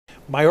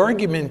My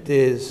argument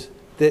is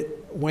that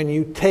when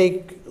you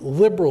take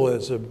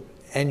liberalism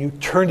and you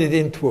turn it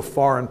into a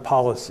foreign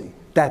policy,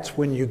 that's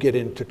when you get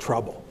into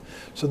trouble.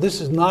 So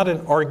this is not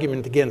an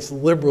argument against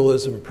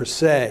liberalism per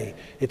se,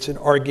 it's an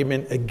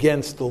argument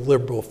against the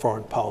liberal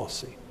foreign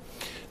policy.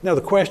 Now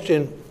the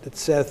question that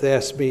Seth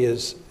asked me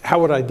is, how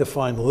would I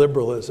define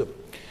liberalism?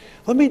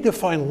 Let me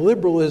define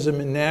liberalism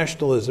and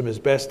nationalism as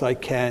best I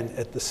can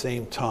at the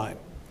same time.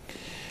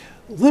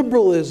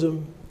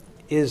 Liberalism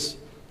is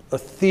a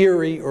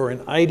theory or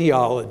an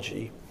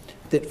ideology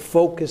that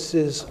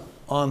focuses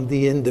on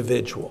the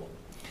individual.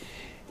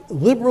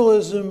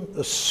 Liberalism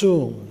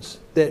assumes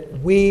that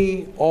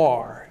we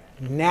are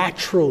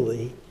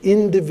naturally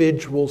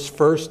individuals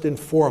first and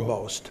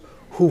foremost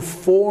who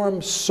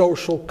form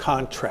social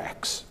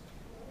contracts.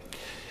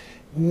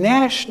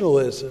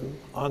 Nationalism,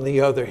 on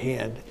the other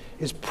hand,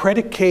 is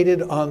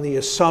predicated on the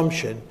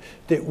assumption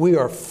that we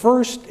are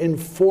first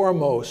and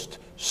foremost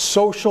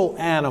social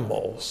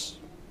animals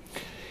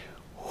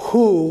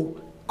who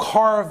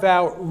carve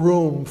out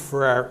room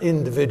for our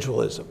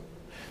individualism.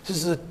 This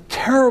is a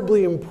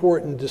terribly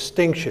important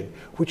distinction,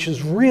 which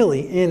is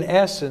really, in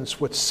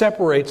essence, what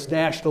separates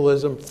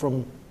nationalism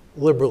from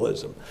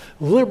liberalism.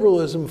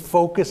 Liberalism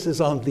focuses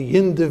on the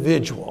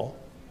individual,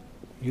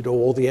 you know,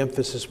 all the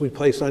emphasis we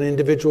place on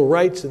individual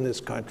rights in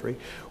this country,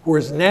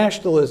 whereas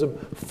nationalism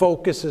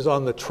focuses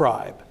on the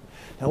tribe.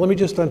 Now let me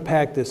just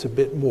unpack this a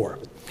bit more.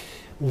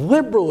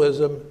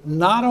 Liberalism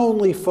not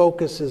only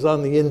focuses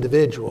on the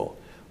individual,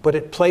 but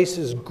it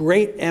places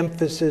great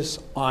emphasis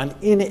on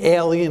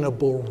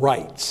inalienable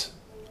rights,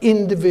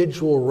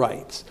 individual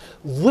rights.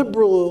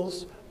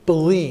 Liberals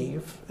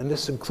believe, and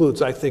this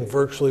includes, I think,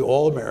 virtually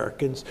all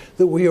Americans,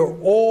 that we are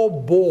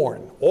all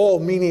born, all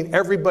meaning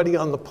everybody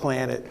on the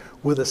planet,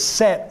 with a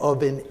set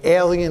of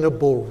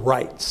inalienable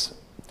rights.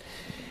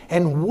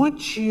 And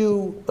once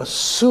you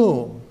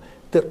assume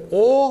that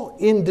all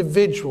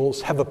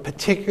individuals have a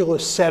particular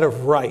set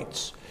of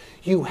rights,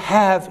 you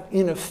have,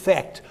 in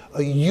effect,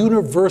 a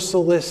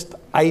universalist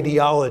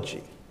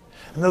ideology.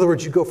 In other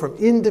words, you go from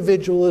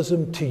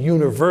individualism to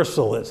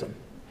universalism.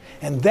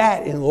 And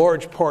that, in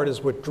large part,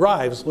 is what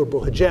drives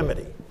liberal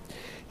hegemony.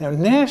 Now,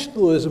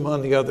 nationalism,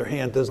 on the other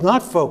hand, does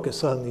not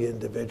focus on the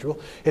individual.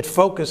 It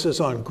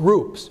focuses on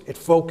groups. It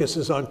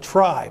focuses on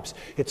tribes.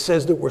 It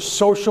says that we're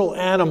social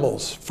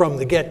animals from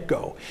the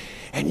get-go.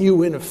 And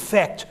you, in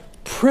effect,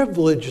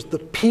 privilege the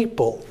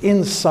people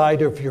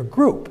inside of your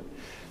group.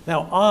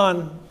 Now,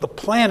 on the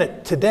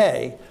planet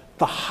today,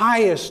 the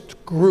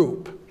highest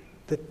group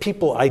that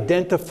people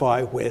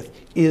identify with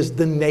is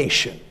the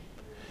nation.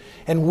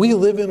 And we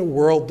live in a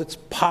world that's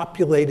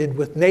populated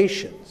with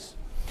nations.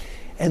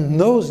 And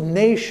those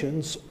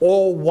nations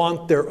all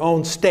want their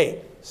own state.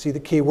 See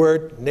the key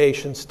word?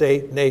 Nation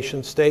state,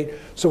 nation state.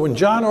 So when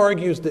John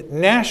argues that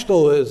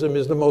nationalism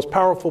is the most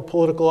powerful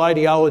political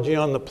ideology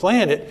on the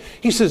planet,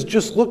 he says,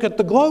 just look at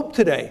the globe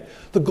today.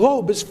 The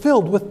globe is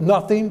filled with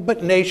nothing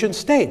but nation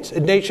states.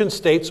 And nation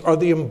states are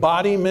the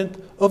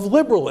embodiment of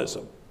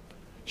liberalism.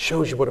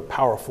 Shows you what a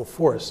powerful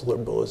force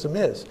liberalism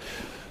is.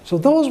 So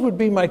those would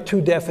be my two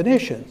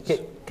definitions.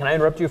 Can I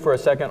interrupt you for a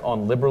second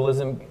on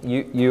liberalism?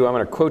 I'm going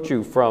to quote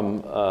you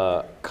from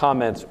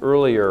comments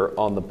earlier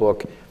on the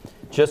book,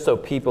 just so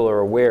people are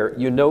aware.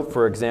 You note,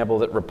 for example,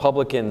 that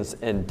Republicans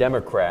and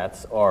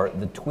Democrats are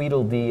the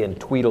Tweedledee and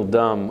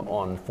Tweedledum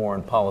on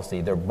foreign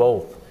policy. They're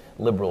both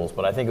liberals,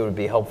 but I think it would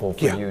be helpful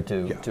for you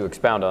to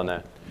expound on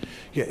that.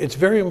 Yeah, it's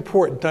very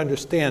important to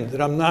understand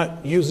that I'm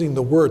not using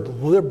the word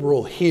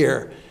liberal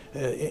here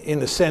in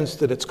the sense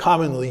that it's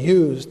commonly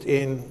used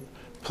in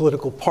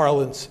political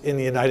parlance in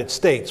the United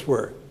States,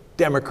 where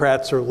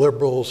Democrats are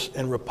liberals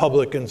and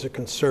Republicans are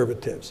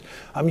conservatives.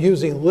 I'm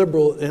using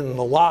liberal in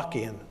the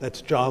Lockean,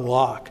 that's John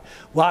Locke,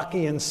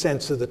 Lockean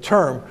sense of the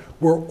term,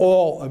 where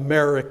all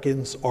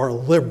Americans are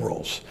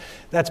liberals.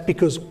 That's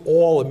because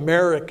all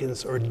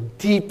Americans are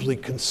deeply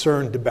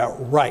concerned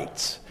about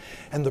rights.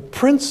 And the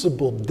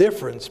principal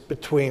difference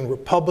between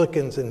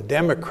Republicans and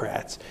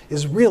Democrats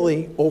is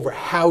really over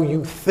how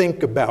you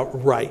think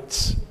about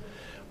rights.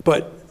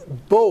 But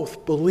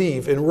both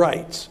believe in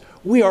rights.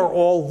 We are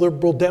all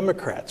liberal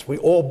Democrats. We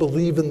all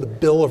believe in the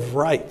Bill of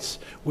Rights.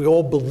 We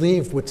all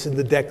believe what's in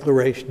the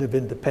Declaration of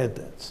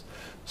Independence.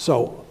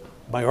 So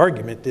my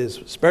argument is,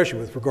 especially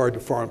with regard to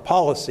foreign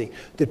policy,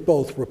 that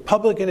both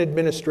Republican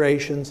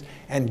administrations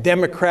and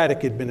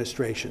Democratic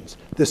administrations,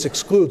 this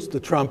excludes the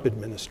Trump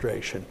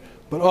administration,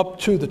 but up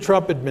to the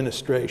Trump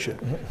administration,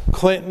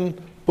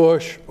 Clinton,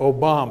 Bush,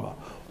 Obama,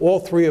 all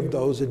three of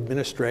those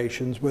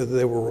administrations, whether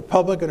they were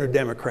Republican or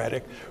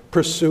Democratic,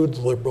 pursued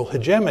liberal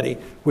hegemony,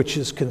 which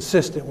is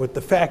consistent with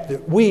the fact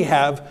that we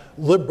have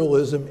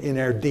liberalism in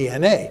our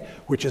DNA,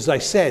 which, as I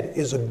said,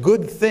 is a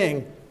good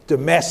thing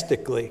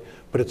domestically,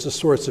 but it's a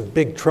source of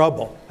big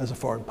trouble as a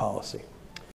foreign policy.